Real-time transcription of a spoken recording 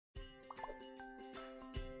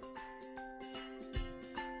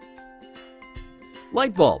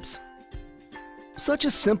Light bulbs. Such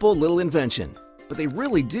a simple little invention, but they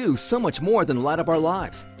really do so much more than light up our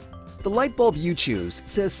lives. The light bulb you choose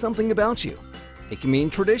says something about you. It can mean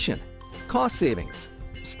tradition, cost savings,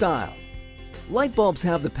 style. Light bulbs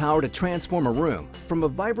have the power to transform a room from a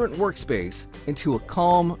vibrant workspace into a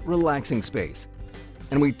calm, relaxing space.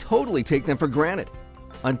 And we totally take them for granted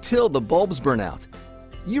until the bulbs burn out.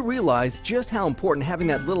 You realize just how important having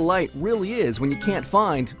that little light really is when you can't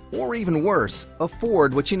find, or even worse,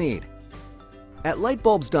 afford what you need. At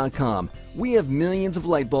lightbulbs.com, we have millions of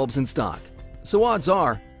light bulbs in stock, so odds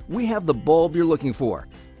are we have the bulb you're looking for.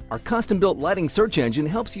 Our custom-built lighting search engine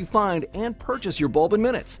helps you find and purchase your bulb in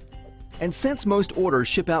minutes. And since most orders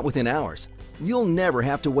ship out within hours, you'll never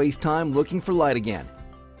have to waste time looking for light again.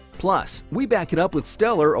 Plus, we back it up with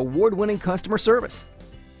stellar, award-winning customer service.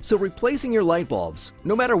 So replacing your light bulbs,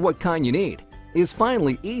 no matter what kind you need, is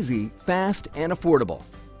finally easy, fast, and affordable.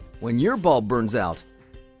 When your bulb burns out,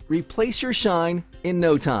 replace your shine in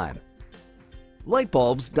no time.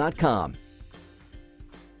 lightbulbs.com